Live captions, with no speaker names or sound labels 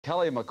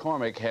Kelly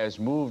McCormick has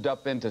moved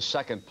up into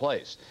second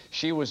place.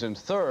 She was in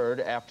third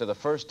after the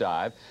first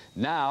dive.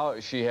 Now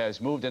she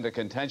has moved into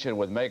contention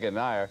with Megan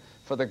Neyer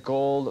for the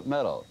gold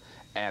medal.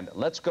 And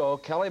let's go.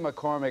 Kelly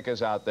McCormick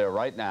is out there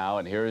right now,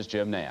 and here is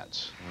Jim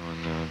Nance.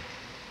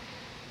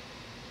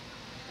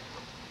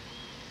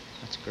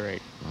 That's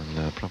great.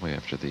 Probably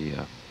after the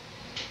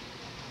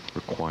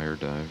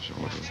required dives or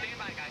whatever. Stand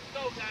by, guys.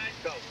 Go, guys.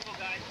 Go. Go,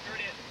 guys. Turn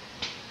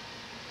in.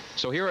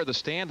 So here are the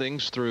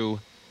standings through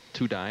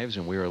 2 dives,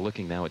 and we are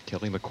looking now at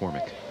Kelly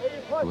McCormick,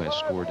 who has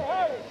scored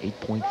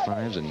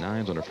 8.5s and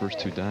 9s on her first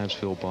 2 dives.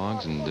 Phil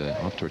Boggs, and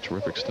off to a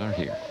terrific start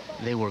here.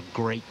 They were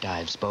great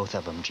dives, both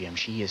of them, Jim.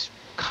 She is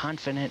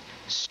confident,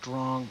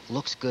 strong,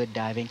 looks good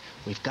diving.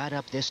 We've got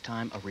up this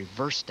time a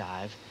reverse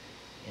dive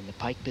in the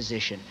pike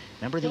position.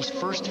 Remember, these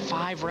first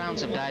 5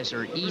 rounds of dives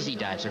are easy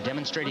dives. They're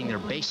demonstrating their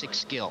basic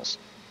skills.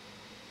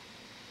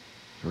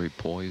 Very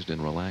poised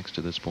and relaxed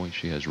to this point.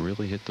 She has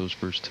really hit those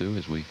first 2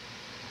 as we...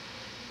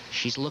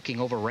 She's looking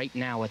over right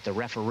now at the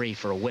referee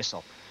for a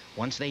whistle.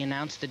 Once they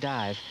announce the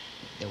dive,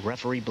 the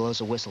referee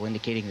blows a whistle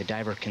indicating the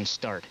diver can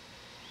start.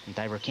 The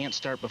diver can't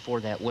start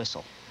before that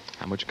whistle.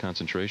 How much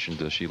concentration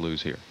does she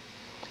lose here?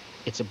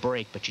 It's a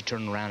break, but you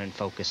turn around and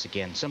focus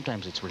again.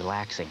 Sometimes it's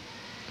relaxing.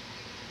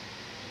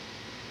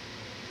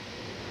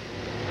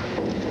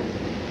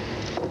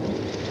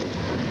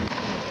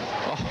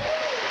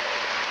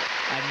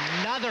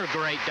 Another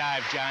great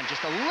dive, John.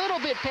 Just a little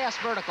bit past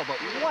vertical, but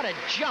what a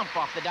jump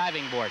off the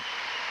diving board.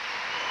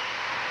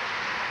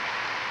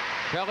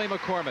 Kelly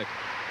McCormick,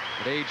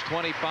 at age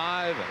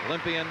 25, an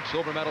Olympian,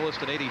 silver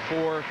medalist at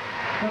 84.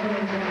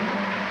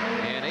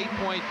 And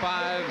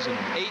 8.5s and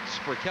 8s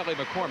for Kelly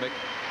McCormick.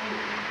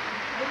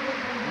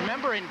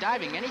 Remember, in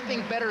diving,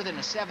 anything better than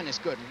a 7 is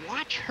good.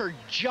 Watch her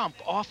jump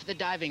off the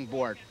diving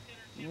board.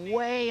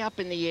 Way up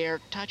in the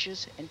air,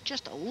 touches, and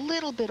just a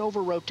little bit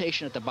over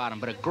rotation at the bottom,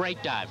 but a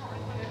great dive.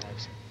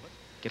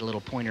 Get a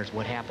little pointers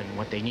what happened,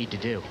 what they need to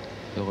do.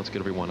 So let's get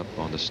everyone up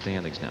on the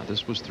standings now.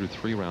 This was through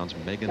 3 rounds.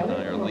 Megan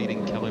Neyer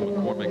leading, Kelly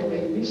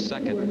McCormick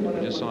second.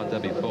 We just saw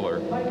Debbie Fuller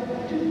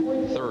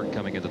third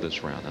coming into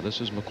this round. Now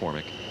this is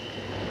McCormick.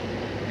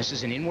 This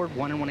is an inward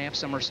 1 1/2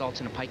 somersaults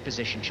in a pike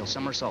position. She'll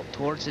somersault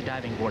towards the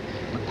diving board.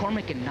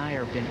 McCormick and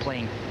Neyer have been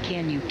playing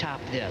Can You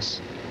Top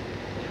This?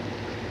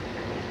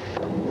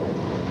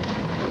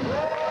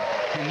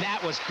 And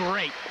that was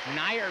great.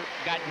 Neyer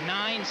got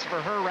 9s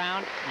for her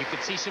round. You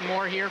could see some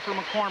more here for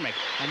McCormick.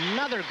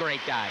 Another great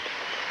dive.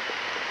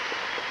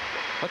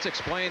 Let's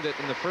explain that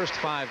in the first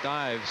 5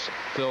 dives,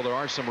 Phil, there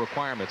are some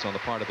requirements on the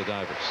part of the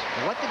divers.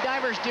 What the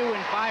divers do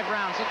in 5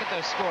 rounds, look at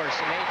those scores,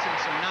 some 8s and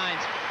some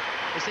 9s,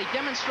 is they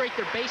demonstrate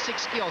their basic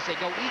skills. They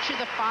go each of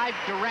the 5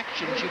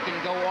 directions you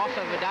can go off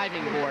of a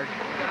diving board.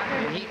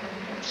 And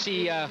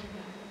see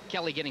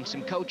Kelly getting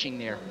some coaching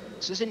there.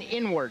 This is an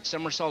inward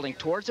somersaulting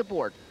towards a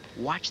board.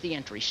 Watch the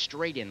entry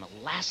straight in, the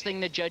last thing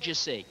the judges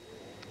see.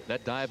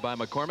 That dive by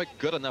McCormick,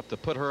 good enough to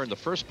put her in the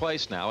first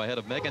place now, ahead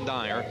of Megan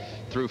Neyer,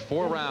 through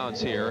 4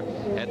 rounds here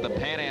at the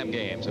Pan Am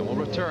Games. And we'll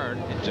return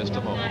in just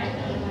a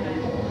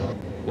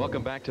moment.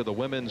 Welcome back to the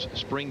women's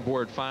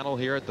springboard final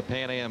here at the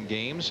Pan Am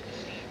Games.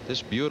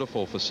 This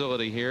beautiful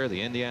facility here,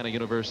 the Indiana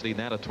University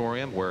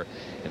Natatorium, where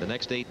in the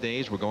next 8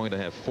 days we're going to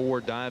have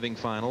 4 diving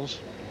finals.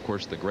 Of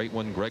course, the great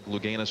one, Greg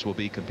Louganis, will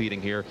be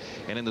competing here.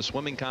 And in the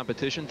swimming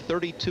competition,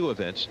 32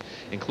 events,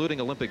 including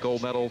Olympic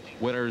gold medal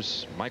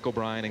winners Mike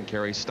O'Brien and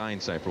Carrie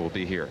Steincypher will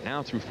be here.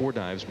 Now, through 4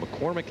 dives,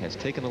 McCormick has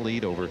taken the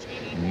lead over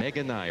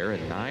Megan Neyer,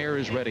 and Neyer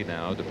is ready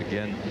now to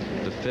begin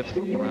the 5th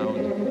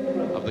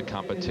round of the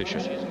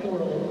competition.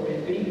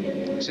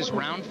 This is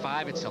round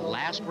 5. It's the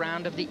last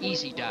round of the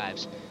easy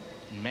dives.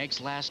 And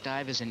Meg's last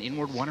dive is an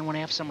inward 1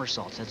 1/2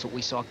 somersaults. That's what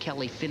we saw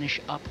Kelly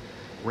finish up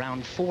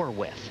round 4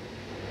 with.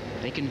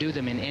 They can do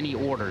them in any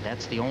order.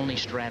 That's the only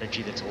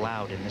strategy that's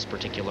allowed in this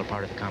particular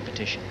part of the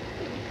competition.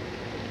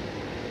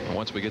 And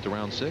once we get to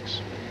round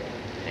 6,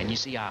 then you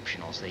see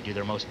optionals. They do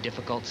their most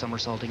difficult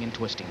somersaulting and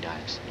twisting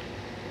dives.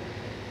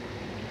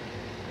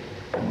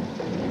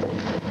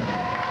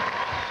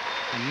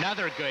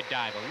 Another good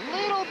dive. A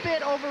little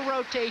bit over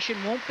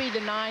rotation. Won't be the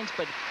 9s,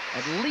 but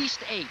at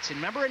least 8s. And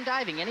remember, in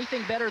diving,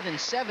 anything better than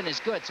 7 is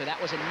good. So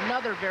that was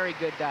another very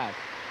good dive.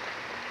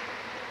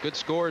 good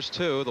scores,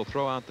 too. They'll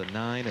throw out the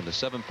 9 and the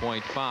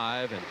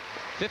 7.5, and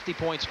 50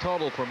 points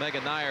total for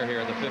Megan Neyer here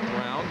in the 5th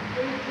round.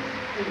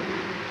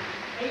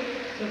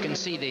 You can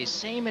see the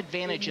same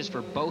advantages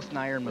for both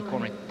Neyer and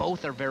McCormick.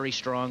 Both are very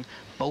strong.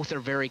 Both are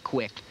very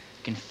quick.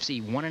 You can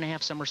see 1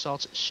 1/2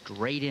 somersaults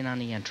straight in on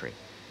the entry.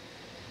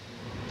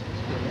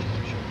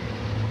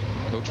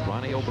 Coach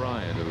Ronnie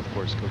O'Brien, who, of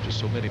course, coaches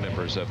so many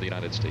members of the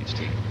United States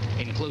team,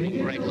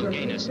 including Greg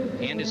Louganis,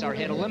 and is our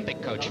head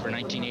Olympic coach for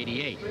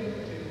 1988.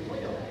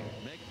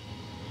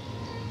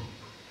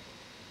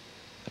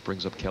 That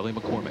brings up Kelly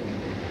McCormick.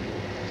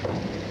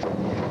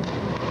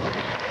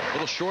 A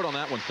little short on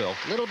that one, Phil.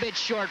 A little bit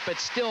short, but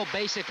still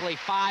basically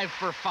 5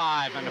 for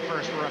 5 on the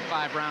first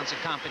 5 rounds of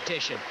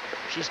competition.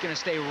 She's going to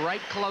stay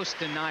right close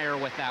to Neyer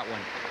with that one.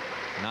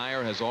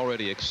 Neyer has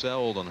already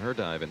excelled on her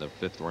dive in the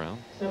 5th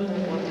round.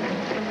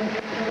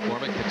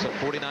 McCormick picks up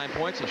 49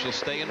 points, and she'll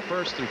stay in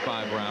first through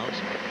 5 rounds.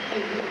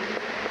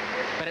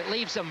 But it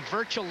leaves them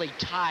virtually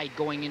tied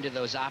going into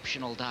those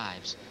optional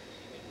dives.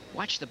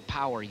 Watch the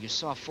power. You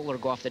saw Fuller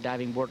go off the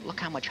diving board. Look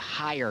how much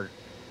higher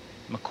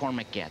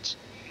McCormick gets.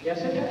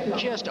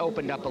 Just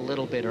opened up a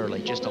little bit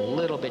early, just a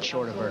little bit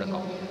short of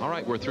vertical. All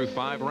right, we're through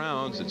 5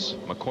 rounds. It's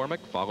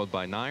McCormick followed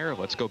by Neyer.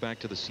 Let's go back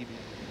to the CB.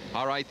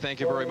 All right, thank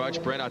you very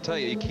much, Brent. I'll tell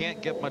you, you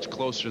can't get much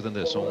closer than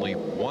this. Only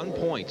 1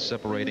 point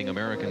separating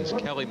Americans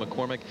Kelly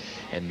McCormick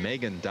and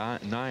Megan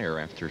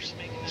Neyer after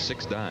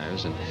 6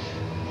 dives. And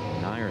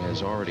Neyer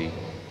has already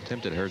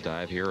attempted her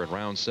dive here in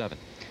round 7.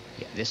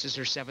 Yeah, this is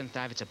her 7th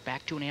dive. It's a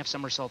back 2.5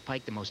 somersault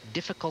pike, the most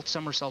difficult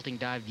somersaulting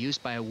dive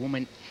used by a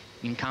woman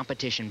in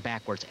competition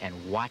backwards.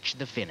 And watch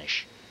the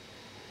finish.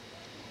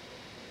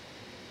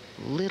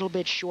 Little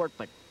bit short,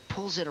 but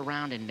pulls it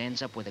around and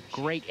ends up with a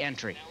great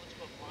entry.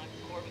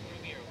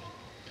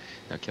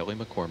 Now, Kelly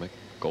McCormick,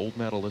 gold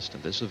medalist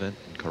in this event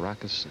in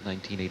Caracas in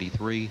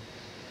 1983.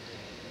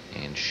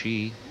 And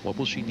she, what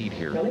will she need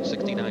here?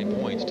 69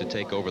 points to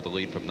take over the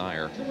lead from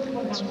Neyer.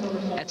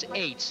 That's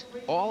 8s,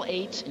 all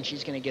 8s, and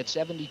she's going to get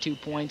 72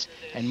 points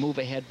and move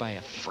ahead by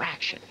a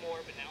fraction.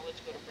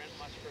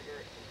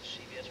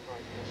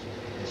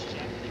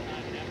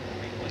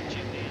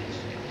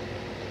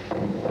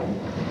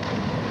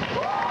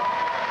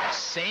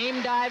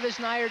 Same dive as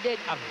Neyer did.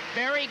 A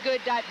very good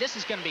dive. This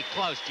is going to be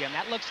close, Jim.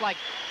 That looks like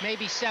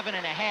maybe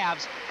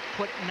 7.5s.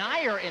 Put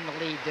Neyer in the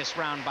lead this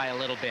round by a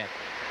little bit.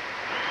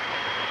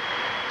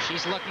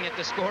 She's looking at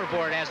the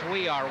scoreboard as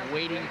we are,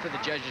 waiting for the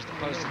judges to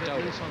post the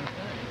totals.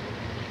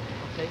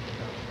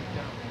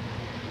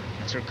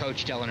 That's her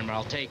coach telling him,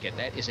 I'll take it.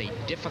 That is a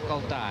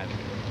difficult dive.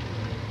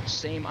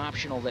 Same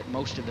optional that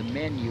most of the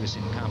men use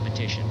in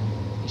competition.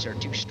 These are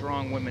 2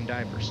 strong women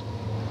divers.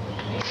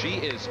 She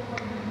is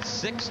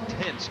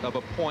 0.6 of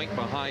a point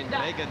behind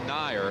Megan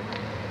Neyer.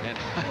 And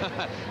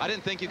I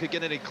didn't think you could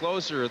get any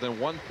closer than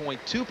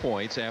 1.2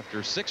 points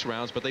after 6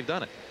 rounds, but they've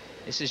done it.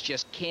 This is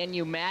just, can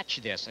you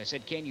match this? I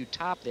said, can you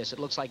top this? It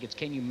looks like it's,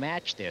 can you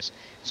match this?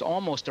 It's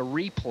almost a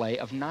replay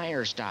of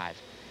Neyer's dive.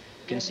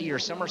 You can see her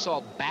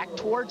somersault back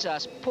towards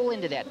us, pull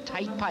into that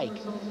tight pike.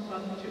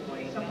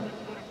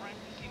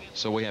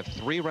 So we have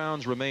 3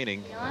 rounds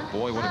remaining.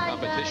 Boy, what a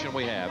competition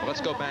we have.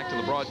 Let's go back to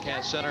the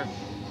broadcast center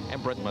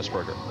and Brent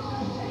Musburger.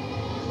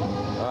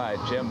 All right,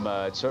 Jim,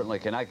 it certainly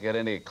cannot get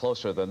any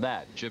closer than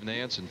that. Jim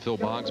Nance and Phil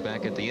Boggs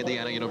back at the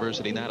Indiana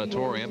University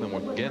Natatorium, and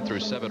we're again through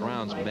 7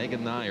 rounds.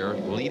 Megan Neyer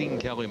leading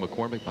Kelly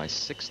McCormick by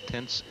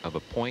 0.6 of a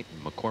point.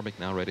 McCormick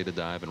now ready to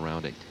dive in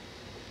round 8.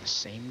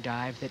 Same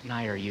dive that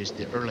Neyer used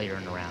earlier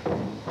in the round.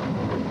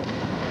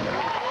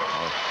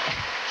 Oh,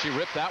 she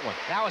ripped that one.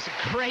 That was a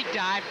great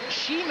dive.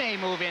 She may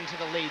move into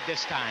the lead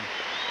this time.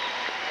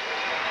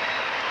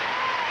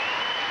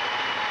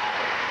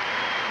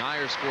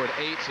 Neyer scored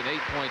 8s and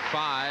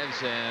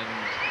 8.5s, and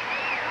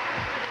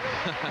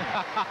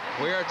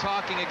we are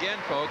talking again,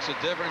 folks, a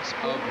difference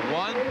of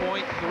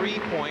 1.3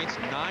 points.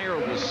 Neyer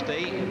will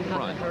stay in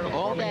front.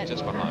 All that,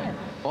 just behind.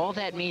 All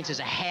that means is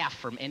a half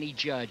from any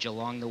judge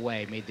along the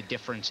way made the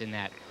difference in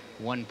that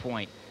 1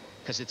 point,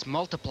 because it's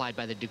multiplied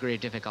by the degree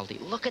of difficulty.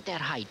 Look at that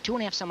height,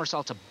 2.5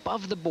 somersaults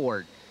above the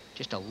board.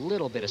 Just a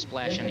little bit of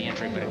splash in the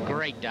entry, but a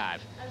great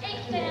dive. I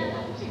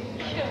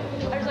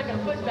was like a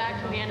foot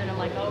back from the end, and I'm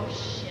like, oh,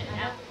 shit.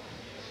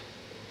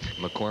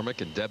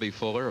 McCormick and Debbie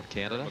Fuller of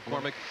Canada.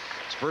 McCormick,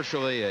 it's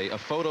virtually a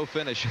photo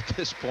finish at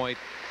this point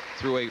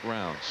through 8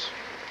 rounds.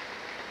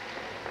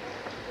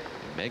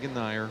 And Megan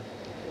Neyer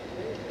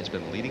has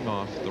been leading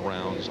off the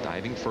rounds,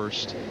 diving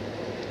first.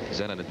 Is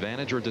that an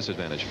advantage or a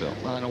disadvantage, Phil?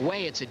 Well, in a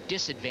way, it's a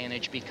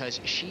disadvantage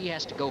because she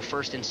has to go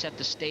first and set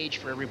the stage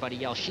for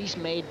everybody else. She's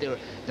made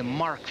the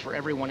mark for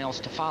everyone else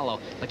to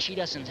follow, but she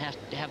doesn't have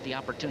to have the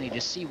opportunity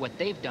to see what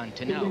they've done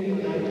to know.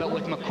 But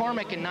with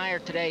McCormick and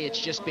Neyer today, it's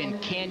just been,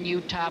 can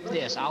you top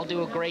this? I'll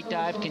do a great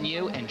dive, can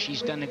you? And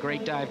she's done a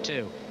great dive,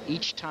 too,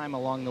 each time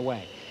along the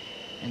way.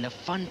 And the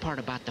fun part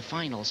about the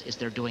finals is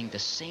they're doing the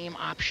same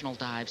optional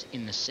dives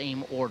in the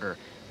same order.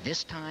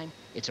 This time,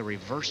 it's a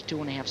reverse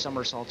 2.5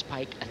 somersaults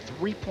pike, a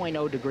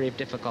 3.0 degree of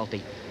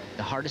difficulty.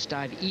 The hardest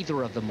dive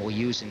either of them will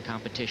use in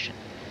competition.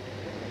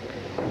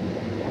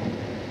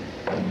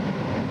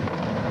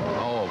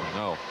 Oh,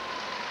 no.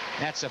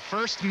 That's a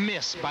first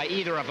miss by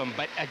either of them.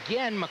 But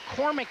again,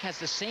 McCormick has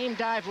the same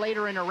dive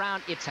later in a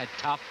round. It's a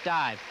tough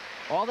dive.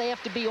 All they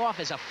have to be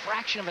off is a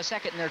fraction of a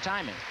second in their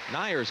timing.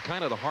 Neyer is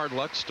kind of the hard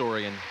luck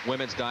story in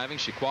women's diving.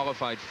 She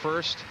qualified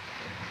first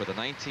for the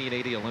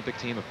 1980 Olympic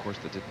team. Of course,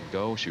 that didn't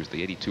go. She was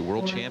the 82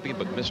 world champion,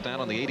 but missed out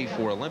on the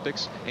 84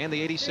 Olympics and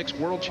the 86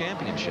 world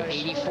championships.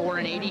 84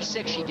 and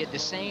 86, she did the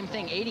same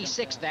thing.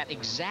 86, that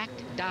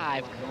exact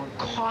dive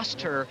cost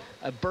her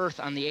a berth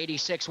on the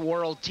 86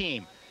 world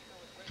team.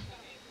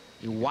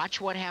 You watch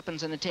what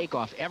happens in the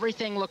takeoff.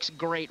 Everything looks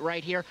great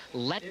right here.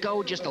 Let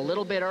go just a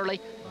little bit early.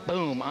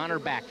 Boom, on her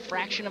back.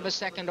 Fraction of a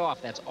second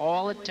off. That's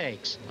all it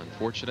takes.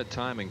 Unfortunate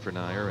timing for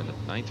Neyer in the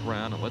 9th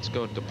round. And let's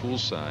go to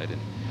poolside. And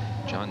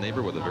John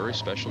Neighbor with a very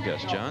special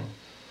guest. John?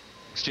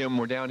 Jim,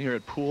 we're down here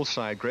at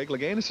poolside. Greg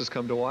Louganis has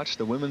come to watch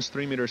the women's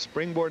 3-meter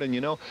springboard, and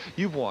you know,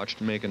 you've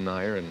watched Megan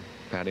Neyer and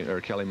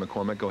Kelly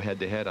McCormick go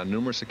head-to-head on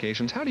numerous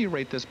occasions. How do you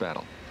rate this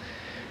battle?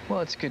 Well,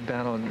 it's a good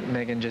battle.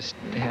 Megan just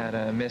had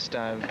a missed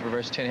dive,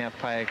 reverse 2.5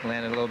 pike,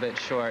 landed a little bit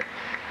short,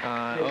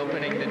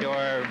 opening the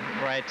door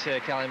right to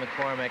Kelly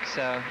McCormick.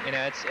 So, you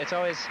know, it's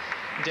always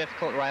a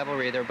difficult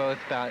rivalry. They're both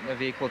about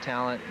of equal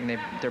talent, and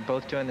they're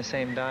both doing the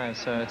same dive.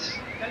 So it's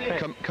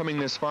coming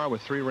this far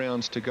with 3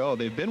 rounds to go.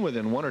 They've been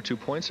within 1 or 2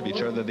 points of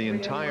each other the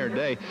entire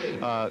day.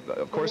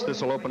 Of course,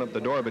 this will open up the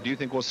door, but do you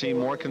think we'll see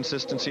more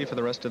consistency for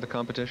the rest of the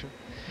competition?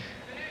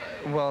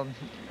 Well,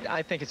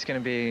 I think it's going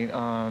to be,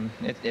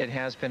 it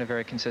has been a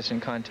very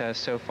consistent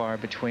contest so far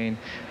between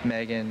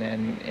Megan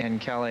and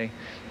Kelly.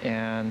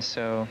 And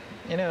so,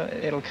 you know,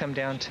 it'll come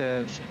down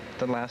to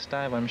the last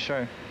dive, I'm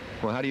sure.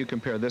 Well, how do you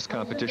compare this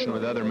competition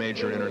with other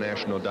major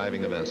international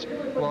diving events?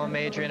 Well,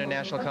 major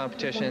international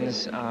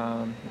competitions,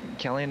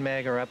 Kelly and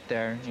Meg are up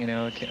there. You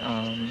know,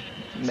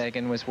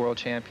 Megan was world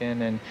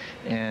champion,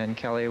 and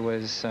Kelly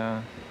was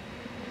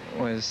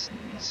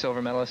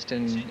silver medalist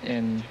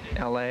in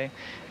LA,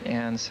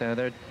 and so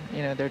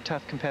they're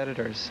tough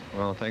competitors.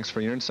 Well, thanks for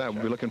your insight.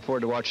 We'll be looking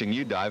forward to watching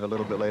you dive a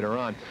little bit later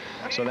on.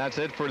 So that's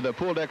it for the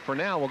pool deck for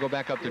now. We'll go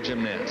back up to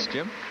Jim Nance.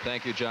 Jim?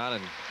 Thank you, John.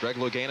 And Greg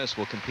Louganis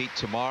will compete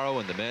tomorrow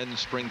in the men's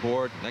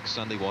springboard. Next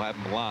Sunday we'll have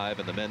him live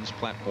in the men's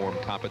platform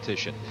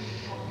competition.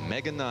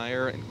 Megan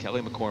Neyer and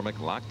Kelly McCormick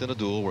locked in a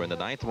duel. We're in the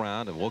 9th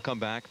round, and we'll come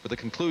back for the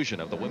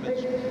conclusion of the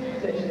women's.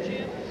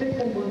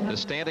 The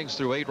standings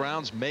through 8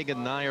 rounds,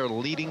 Megan Neyer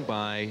leading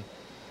by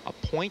a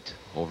point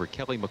over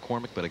Kelly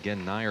McCormick, but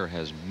again, Neyer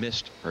has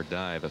missed her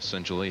dive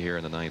essentially here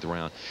in the 9th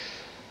round.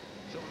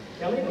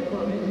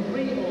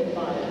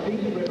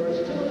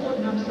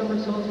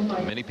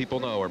 Many people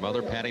know her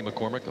mother, Patty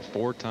McCormick, a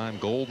 4-time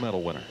gold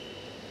medal winner,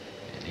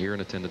 and here in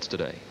attendance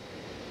today.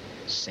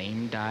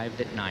 Same dive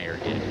that Neyer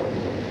did.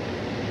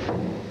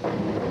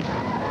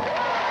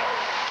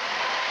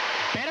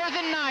 Better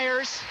than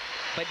Neyer's,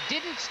 but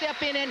didn't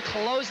step in and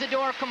close the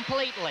door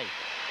completely.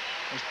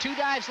 There's 2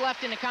 dives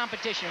left in the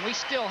competition. We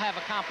still have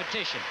a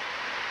competition.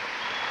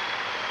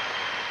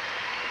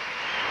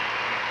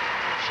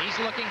 She's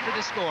looking for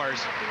the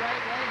scores.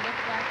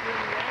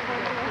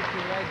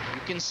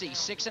 You can see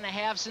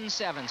 6.5s and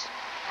 7s.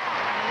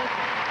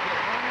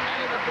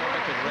 Patty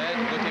McCormick in red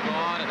looking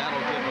on, and that'll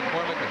give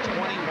McCormick a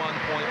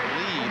 21-point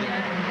lead.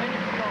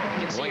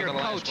 You can see her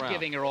coach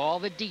giving her all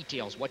the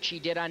details, what she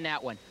did on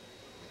that one.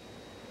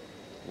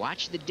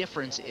 Watch the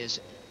difference is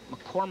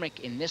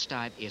McCormick in this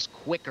dive is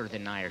quicker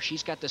than Neyer.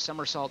 She's got the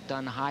somersault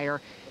done higher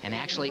and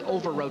actually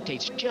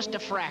over-rotates just a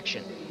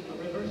fraction.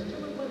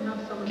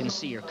 You can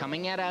see her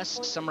coming at us,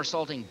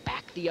 somersaulting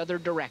back the other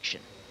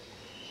direction.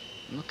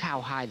 Look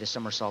how high the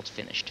somersault's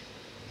finished.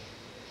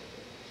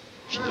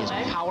 She is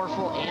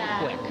powerful and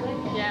quick.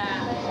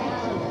 Yeah.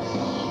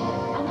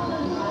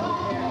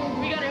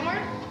 We got him,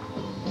 Mark?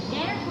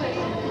 And quick.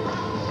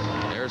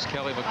 There's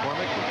Kelly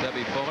McCormick with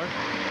Debbie Fuller.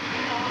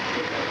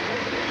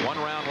 1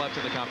 round left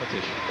in the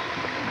competition.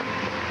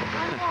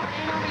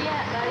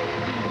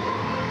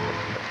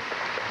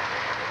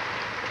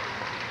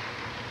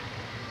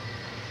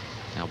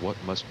 Now, what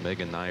must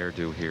Megan Neyer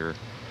do here?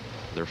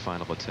 Their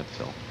final attempt,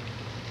 Phil.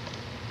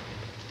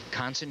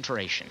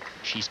 Concentration.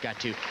 She's got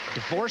to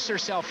divorce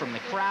herself from the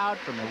crowd,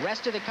 from the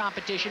rest of the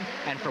competition,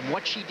 and from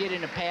what she did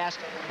in the past,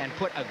 and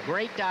put a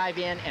great dive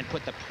in and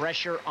put the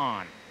pressure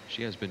on.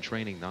 She has been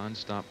training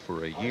nonstop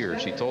for a year.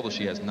 She told us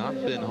she has not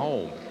been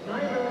home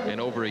in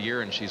over a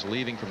year, and she's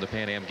leaving from the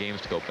Pan Am Games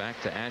to go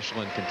back to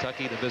Ashland,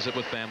 Kentucky to visit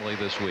with family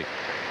this week.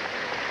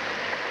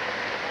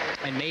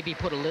 And maybe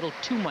put a little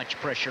too much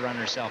pressure on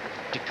herself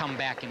to come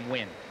back and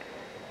win.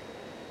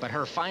 But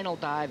her final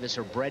dive is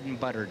her bread and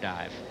butter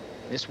dive.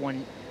 This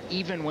one,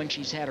 even when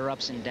she's had her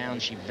ups and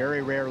downs, she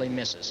very rarely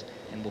misses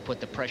and will put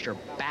the pressure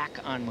back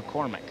on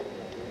McCormick.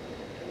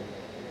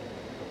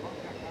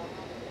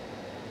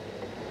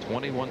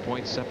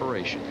 21-point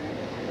separation.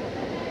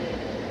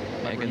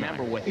 But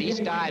remember, with these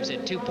dives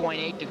at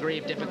 2.8 degree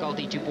of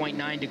difficulty,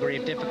 2.9 degree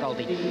of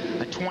difficulty,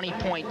 a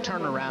 20-point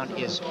turnaround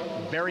is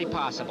very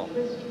possible.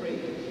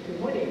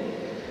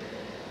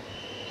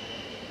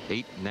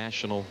 8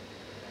 national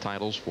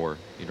titles for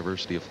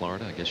University of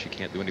Florida. I guess you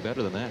can't do any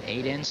better than that.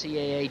 8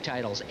 NCAA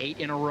titles, 8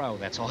 in a row.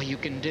 That's all you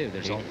can do.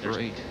 There's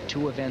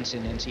 2 events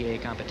in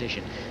NCAA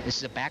competition. This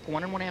is a back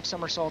 1.5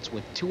 somersaults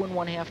with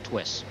 2.5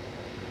 twists.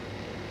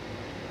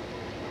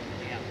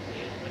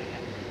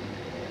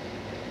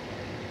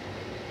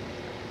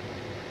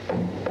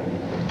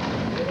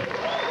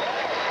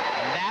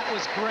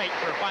 Great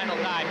for a final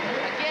dive.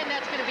 Again,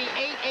 that's going to be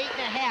 8,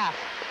 8.5.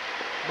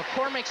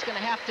 McCormick's going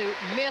to have to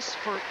miss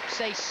for,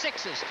 say,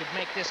 6s to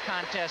make this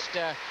contest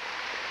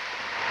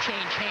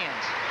change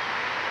hands.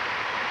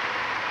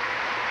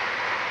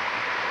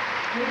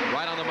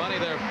 Right on the money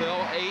there,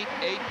 Phil. 8,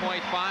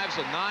 8.5s,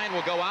 and 9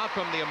 will go out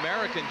from the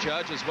American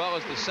judge, as well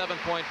as the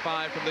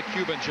 7.5 from the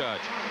Cuban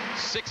judge.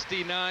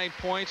 69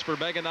 points for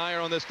Megan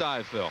Neyer on this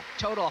dive, Phil.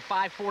 Total of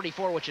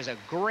 544, which is a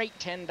great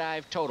 10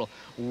 dive total.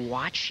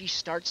 Watch she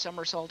start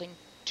somersaulting.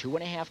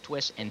 2.5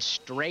 twists and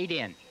straight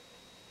in.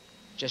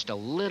 Just a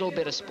little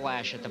bit of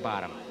splash at the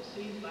bottom.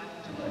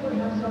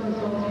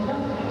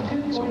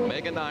 So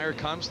Megan Neyer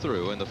comes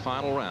through in the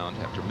final round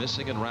after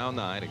missing in round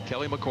 9, and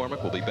Kelly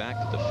McCormick will be back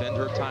to defend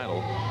her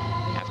title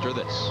after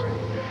this.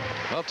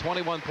 Well,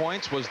 21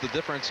 points was the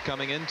difference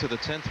coming into the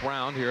 10th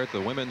round here at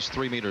the women's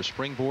 3-meter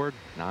springboard.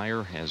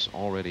 Neyer has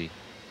already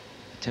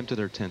attempted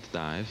her 10th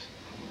dive.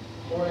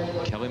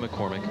 Kelly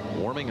McCormick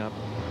warming up,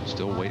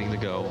 still waiting to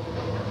go.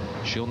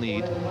 She'll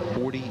need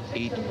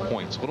 48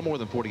 points, a little more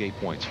than 48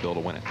 points, Phil, to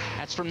win it.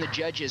 That's from the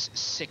judges'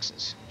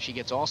 6s. She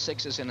gets all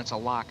 6s and it's a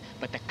lock,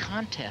 but the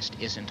contest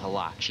isn't a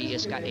lock. She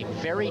has got a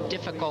very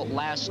difficult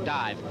last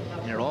dive,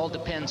 and it all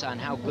depends on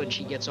how good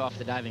she gets off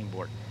the diving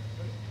board.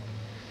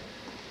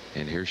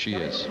 And here she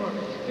is.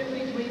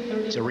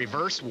 It's a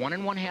reverse 1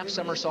 1/2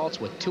 somersaults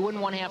with 2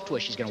 1/2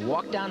 twists. She's going to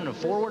walk down in a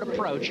forward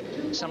approach,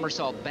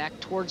 somersault back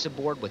towards the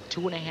board with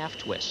 2 1/2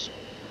 twists.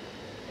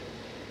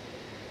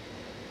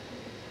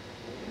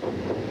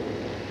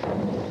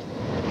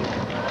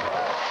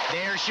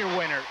 There's your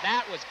winner.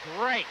 That was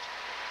great.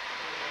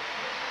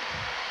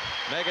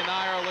 Megan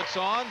Neyer looks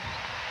on.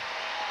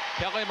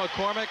 Kelly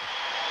McCormick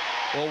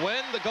will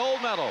win the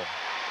gold medal.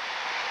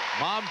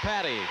 Mom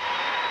Patty.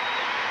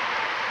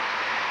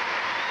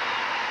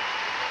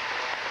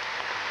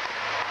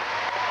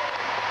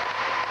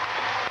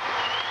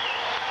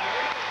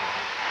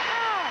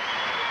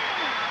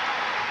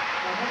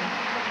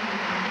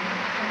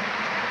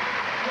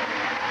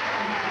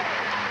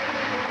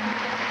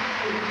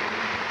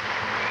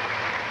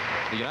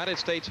 The United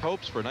States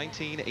hopes for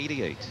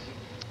 1988.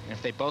 And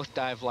if they both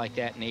dive like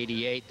that in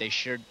 88, they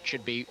should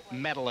be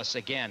medalists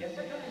again.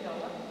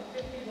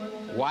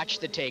 Watch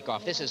the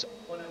takeoff. This is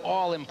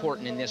all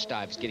important in this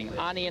dive. It's getting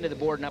on the end of the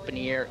board and up in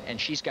the air, and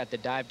she's got the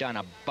dive done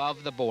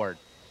above the board.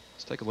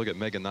 Let's take a look at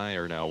Megan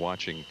Neyer now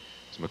watching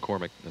as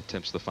McCormick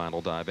attempts the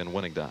final dive and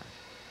winning dive.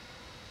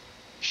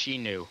 She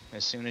knew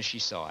as soon as she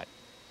saw it.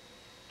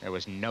 There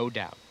was no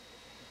doubt.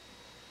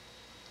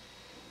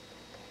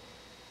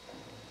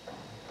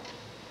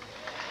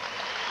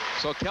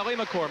 So Kelly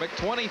McCormick,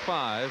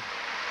 25,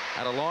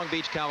 out of Long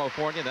Beach,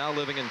 California, now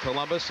living in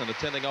Columbus and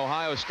attending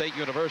Ohio State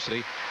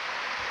University,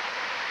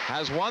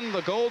 has won the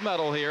gold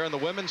medal here in the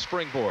women's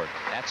springboard.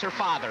 That's her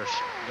father's.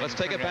 Let's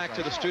take it back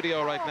to the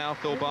studio right now,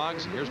 Phil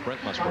Boggs. Here's Brent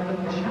Musburger.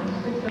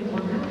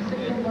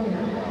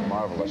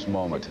 Marvelous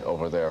moment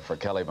over there for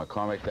Kelly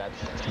McCormick.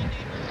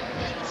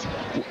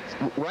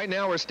 Right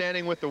now we're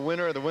standing with the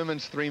winner of the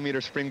women's 3-meter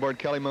springboard,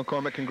 Kelly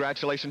McCormick.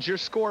 Congratulations. Your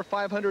score,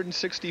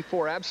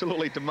 564,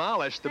 absolutely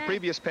demolished the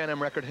previous Pan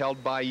Am record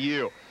held by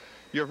you.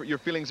 Your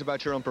feelings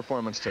about your own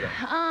performance today?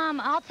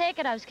 I'll take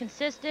it. I was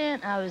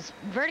consistent.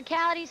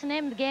 Verticality is the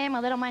name of the game.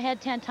 I lit on my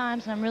head 10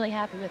 times, and I'm really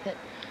happy with it.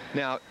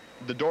 Now,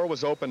 the door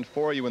was opened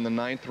for you in the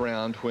 9th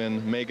round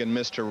when Megan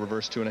missed her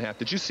reverse 2 1/2.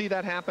 Did you see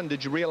that happen?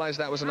 Did you realize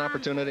that was an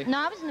opportunity? No,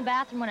 I was in the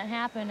bathroom when it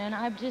happened, and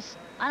I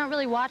don't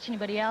really watch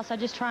anybody else. I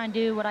just try and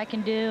do what I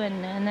can do,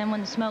 and then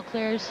when the smoke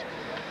clears,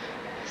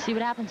 see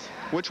what happens.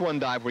 Which one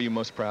dive were you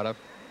most proud of?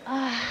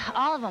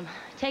 All of them.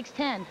 It takes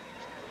 10.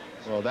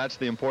 Well, that's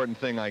the important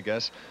thing, I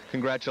guess.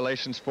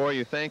 Congratulations for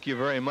you. Thank you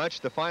very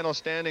much. The final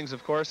standings,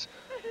 of course,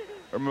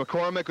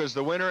 McCormick was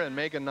the winner and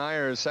Megan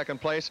Neyer is 2nd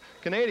place.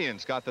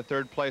 Canadians got the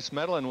 3rd place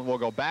medal, and we'll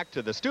go back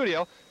to the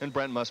studio and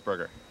Brent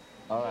Musburger.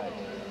 All right.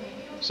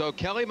 So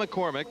Kelly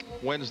McCormick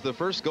wins the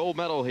first gold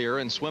medal here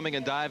in swimming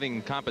and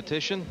diving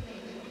competition,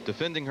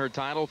 defending her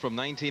title from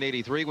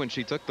 1983 when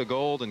she took the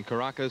gold in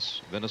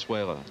Caracas,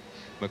 Venezuela.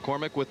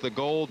 McCormick with the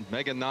gold,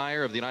 Megan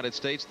Neyer of the United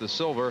States the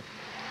silver,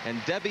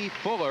 and Debbie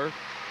Fuller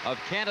of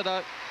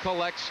Canada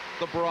collects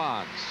the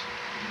bronze.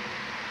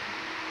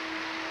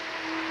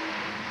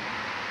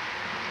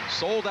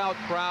 Sold-out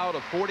crowd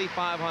of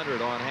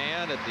 4,500 on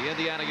hand at the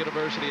Indiana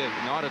University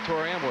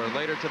Auditorium, where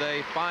later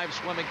today 5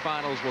 swimming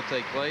finals will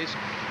take place.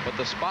 But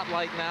the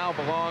spotlight now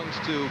belongs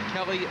to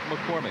Kelly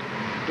McCormick.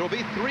 There will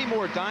be 3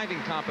 more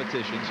diving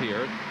competitions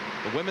here: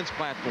 the women's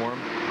platform,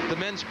 the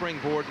men's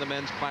springboard, and the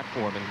men's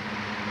platform. And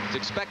it's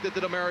expected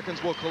that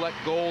Americans will collect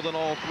gold in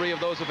all 3 of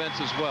those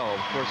events as well.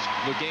 Of course,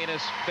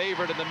 Louganis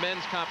favored in the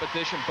men's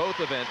competition, both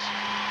events.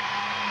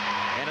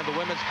 And in the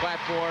women's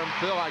platform,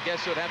 Phil, I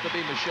guess it would have to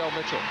be Michelle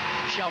Mitchell.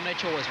 Michelle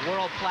Mitchell was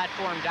World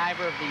Platform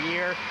Diver of the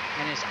Year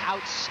and is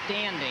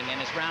outstanding and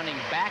is rounding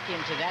back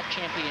into that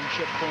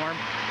championship form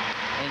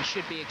and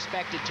should be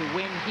expected to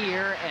win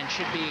here and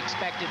should be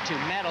expected to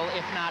medal,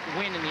 if not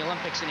win, in the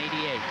Olympics in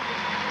 '88.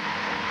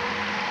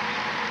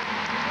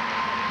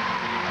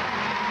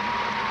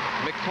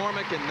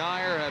 McCormick and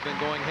Neyer have been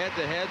going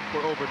head-to-head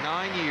for over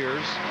 9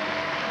 years.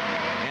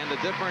 And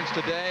the difference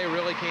today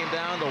really came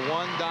down to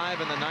 1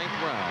 dive in the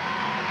 9th round.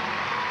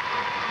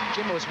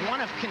 Jim, was one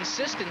of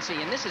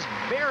consistency, and this is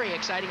very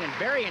exciting and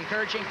very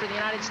encouraging for the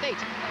United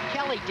States.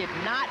 Kelly did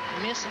not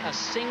miss a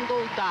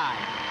single dive.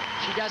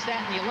 She does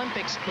that in the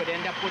Olympics, could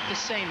end up with the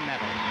same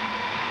medal.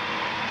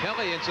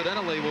 Kelly,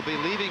 incidentally, will be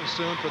leaving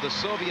soon for the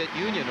Soviet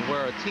Union,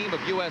 where a team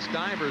of U.S.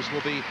 divers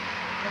will be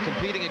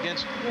competing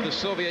against the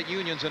Soviet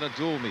Unions in a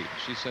dual meet.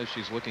 She says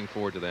she's looking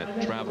forward to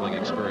that traveling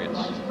experience.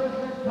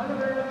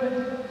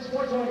 Pan-American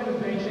Sports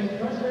Organization,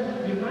 President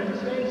of the United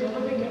States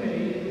Olympic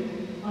Committee,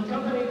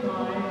 accompanied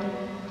by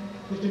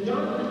Mr.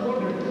 John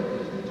Porter,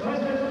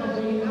 President of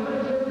the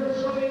Amateur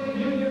Swimming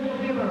Union of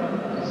the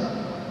Americas.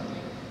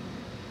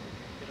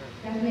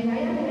 Las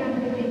medallas serán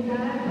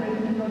presentadas por el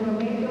señor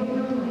Roberto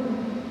Manuel,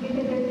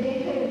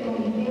 vicepresidente del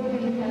Comité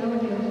Organizador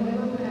de los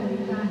Juegos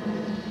Panamericanos,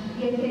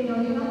 y el señor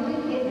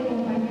Manuel es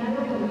acompañado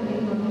por el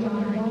señor John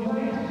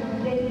Howard,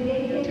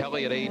 presidente.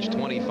 Kelly at age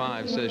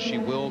 25 says she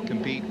will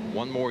compete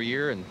one more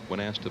year, and when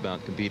asked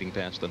about competing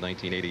past the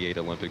 1988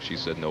 Olympics, she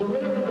said no.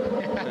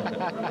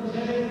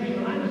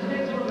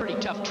 Pretty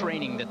tough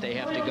training that they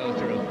have to go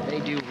through. They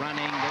do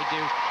running, they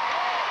do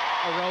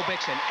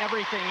aerobics, and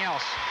everything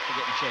else to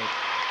get in shape.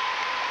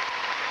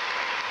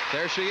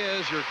 There she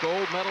is, your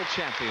gold medal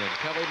champion,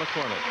 Kelly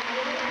McCormick.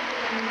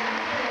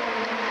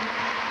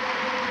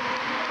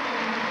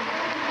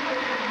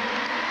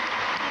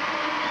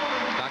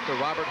 Dr.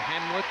 Robert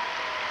Hamlet,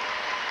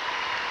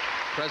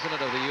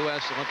 president of the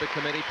U.S. Olympic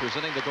Committee,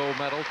 presenting the gold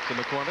medal to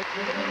McCormick.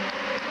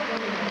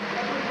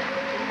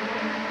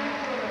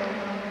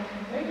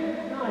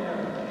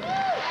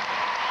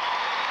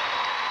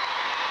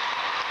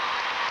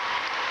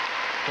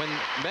 When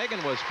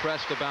Megan was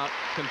pressed about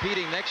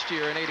competing next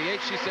year in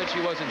 '88, she said she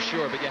wasn't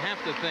sure, but you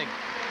have to think,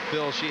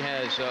 Bill, she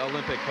has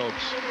Olympic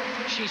hopes.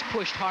 She's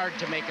pushed hard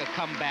to make a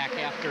comeback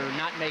after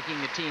not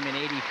making the team in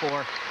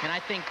 '84, and I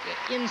think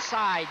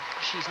inside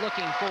she's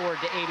looking forward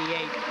to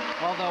 '88,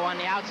 although on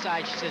the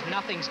outside she says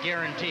nothing's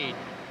guaranteed.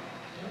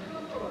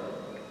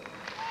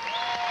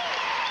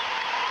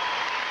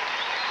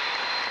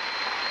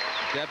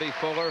 Debbie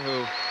Fuller,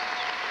 who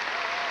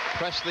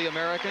pressed the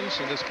Americans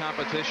in this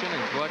competition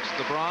and collects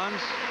the bronze.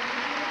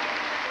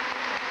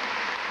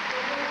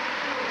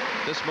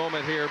 This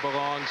moment here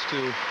belongs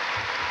to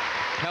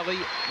Kelly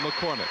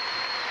McCormick.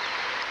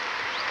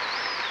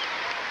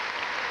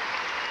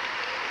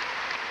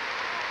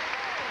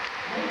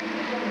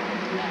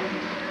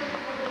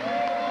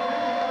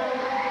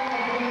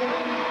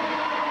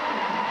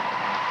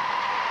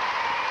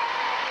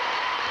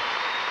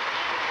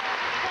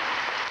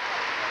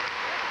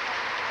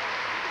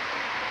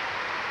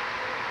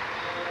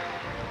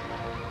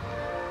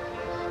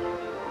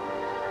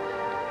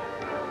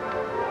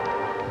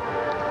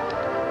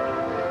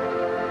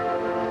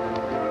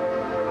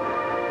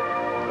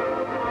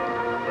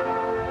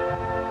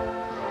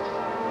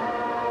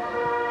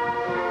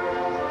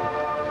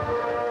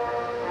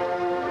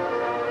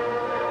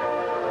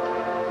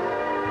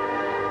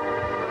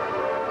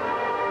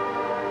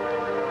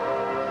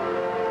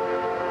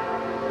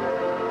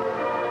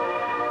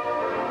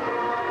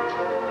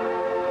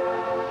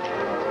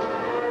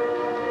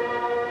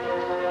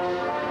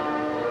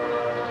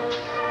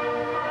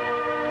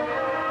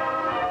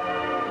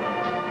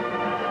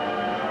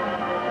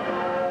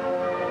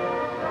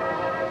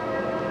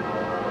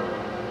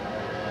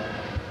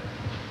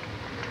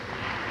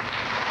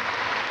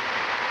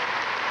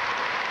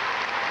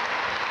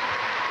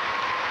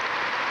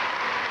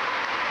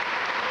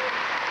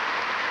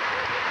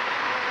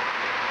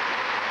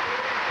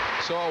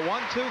 So a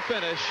 1-2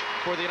 finish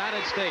for the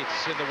United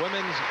States in the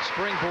women's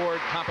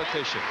springboard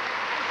competition.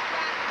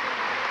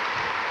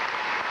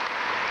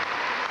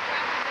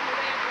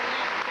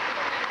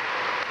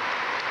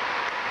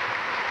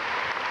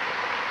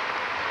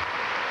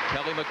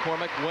 Kelly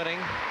McCormick winning,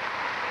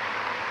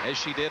 as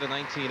she did in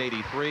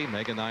 1983.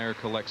 Megan Neyer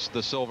collects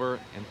the silver,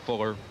 and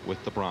Fuller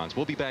with the bronze.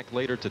 We'll be back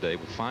later today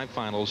with 5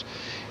 finals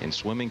in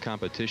swimming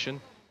competition.